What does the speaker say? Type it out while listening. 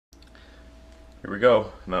Here we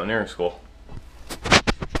go, mountaineering school.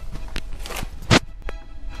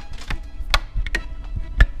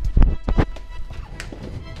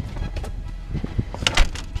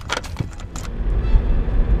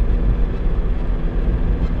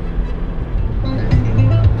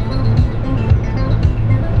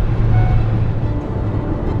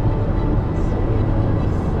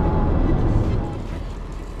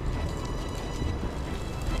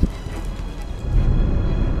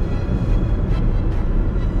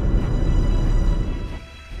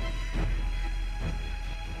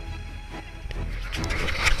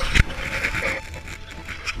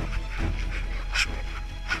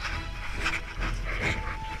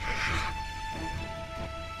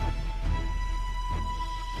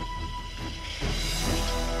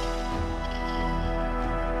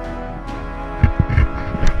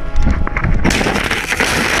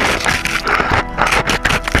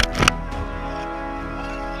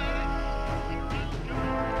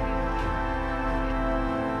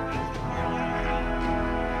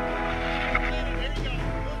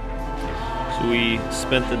 We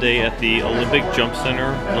spent the day at the Olympic Jump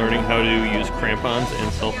Center learning how to use crampons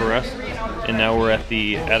and self-arrest, and now we're at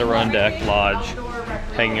the Adirondack Lodge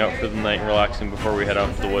hanging out for the night and relaxing before we head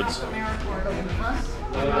out to the woods.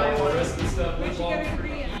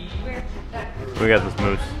 We got this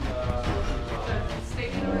moose.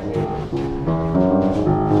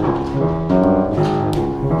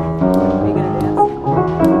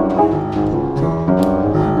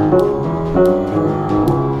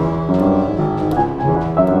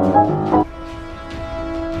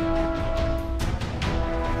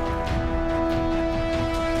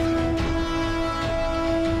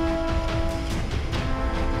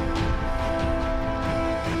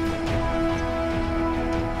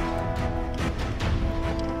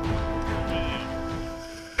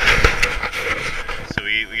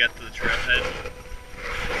 We got to the trailhead.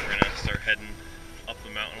 We're gonna start heading up the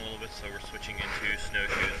mountain a little bit, so we're switching into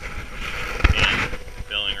snowshoes and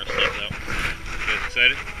bailing our stuff out. You guys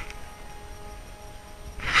excited?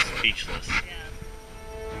 Speechless.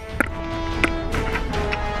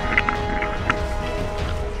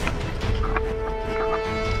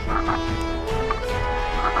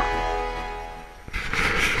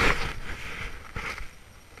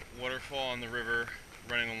 Waterfall on the river,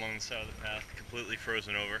 running along the side of the path, completely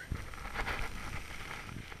frozen over.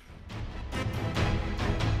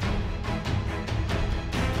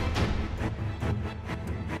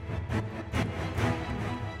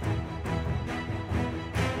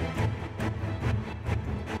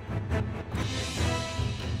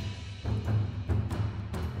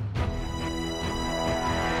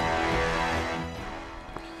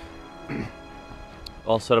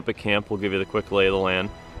 All set up at camp. We'll give you the quick lay of the land.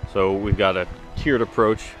 So we've got a tiered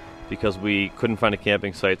approach because we couldn't find a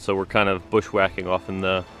camping site, so we're kind of bushwhacking off in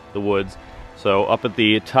the woods. So up at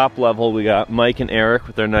the top level we got Mike and Eric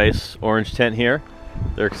with their nice orange tent here.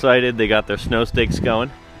 They're excited, they got their snow stakes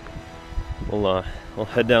going. We'll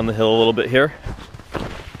head down the hill a little bit here.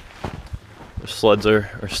 Their sleds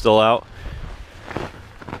are still out.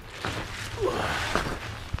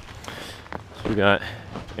 So we got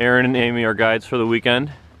Aaron and Amy, our guides for the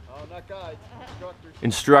weekend. Oh, not guides, instructors.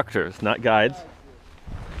 Instructors, not guides.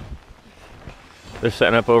 They're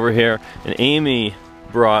setting up over here, and Amy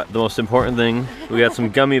brought the most important thing. We got some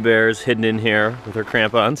gummy bears hidden in here with her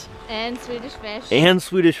crampons. And Swedish fish. And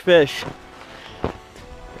Swedish fish.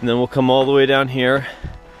 And then we'll come all the way down here.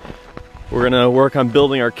 We're gonna work on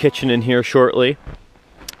building our kitchen in here shortly.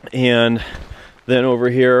 And then over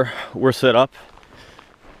here, we're set up.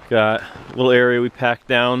 Got a little area we packed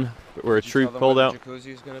down where a tree pulled out. The jacuzzi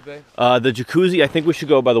is gonna be? The jacuzzi, I think we should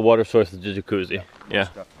go by the water source of the jacuzzi. Yeah.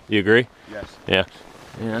 You agree? Yes. Yeah.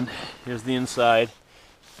 And here's the inside.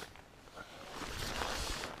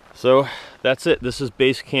 So that's it. This is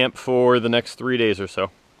base camp for the next 3 days or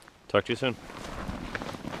so. Talk to you soon.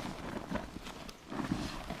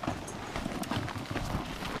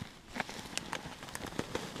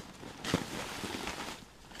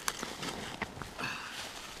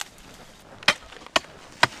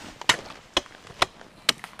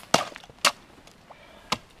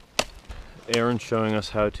 Aaron's showing us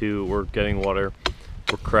how we're getting water.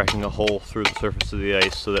 We're cracking a hole through the surface of the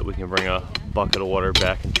ice so that we can bring a bucket of water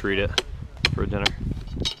back and treat it for dinner.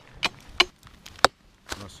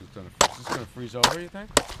 Is this gonna freeze over, you think?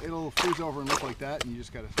 It'll freeze over and look like that, and you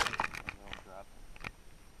just gotta...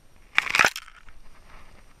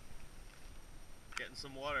 Getting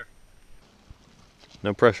some water.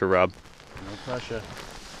 No pressure, Rob. No pressure.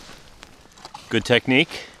 Good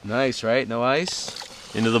technique. Nice, right? No ice.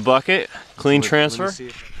 Into the bucket. Clean transfer.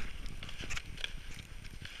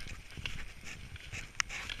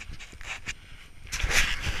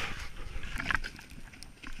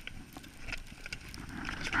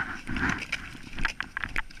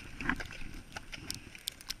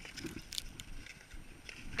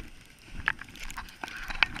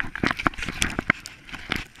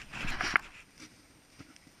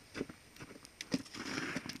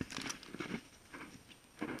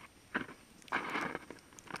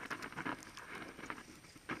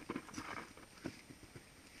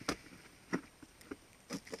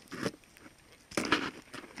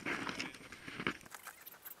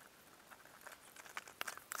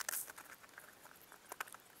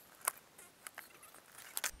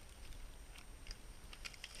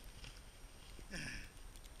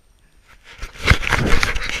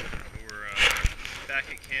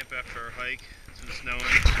 camp after our hike. It's been snowing.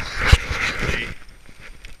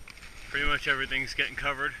 Pretty much everything's getting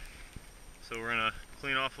covered. So we're gonna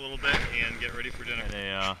clean off a little bit and get ready for dinner.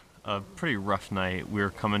 Had a pretty rough night. We were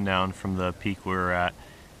coming down from the peak we were at,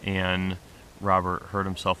 and Robert hurt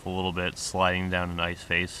himself a little bit sliding down an ice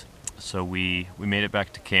face. So we made it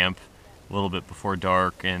back to camp a little bit before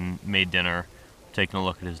dark and made dinner, taking a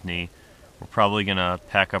look at his knee. We're probably gonna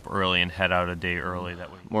pack up early and head out a day early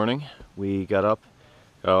that way. Morning, we got up,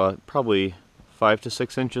 probably 5 to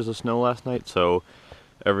 6 inches of snow last night, so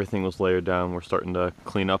everything was layered down. We're starting to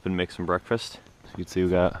clean up and make some breakfast. So you can see we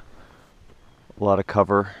got a lot of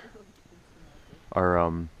cover.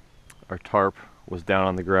 Our tarp was down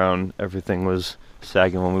on the ground. Everything was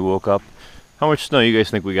sagging when we woke up. How much snow you guys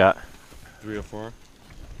think we got? 3 or 4, I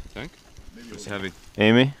think. It's heavy.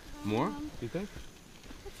 Amy? More, you think?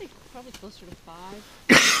 I'd say probably closer to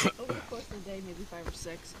 5. Over the course of the day, maybe 5 or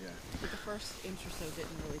 6. Yeah. But the first inch or so didn't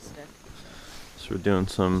really stick. So we're doing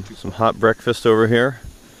some hot breakfast over here.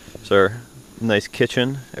 It's our nice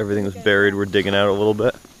kitchen. Everything was buried. We're digging out a little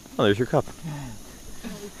bit. Oh, there's your cup.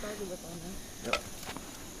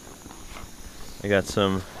 I got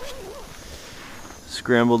some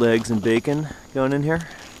scrambled eggs and bacon going in here.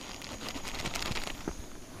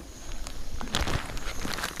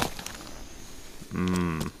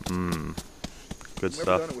 Good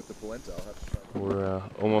stuff. We're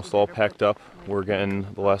almost all packed up. We're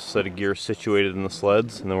getting the last set of gear situated in the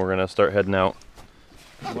sleds, and then we're gonna start heading out.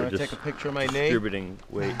 You want to take a picture of my knee? Distributing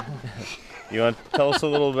weight. You want to tell us a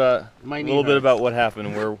little bit about what happened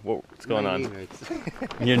and what's going on? Knee hurts.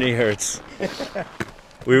 Your knee hurts.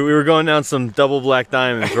 We were going down some double black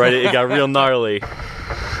diamonds, right? It got real gnarly.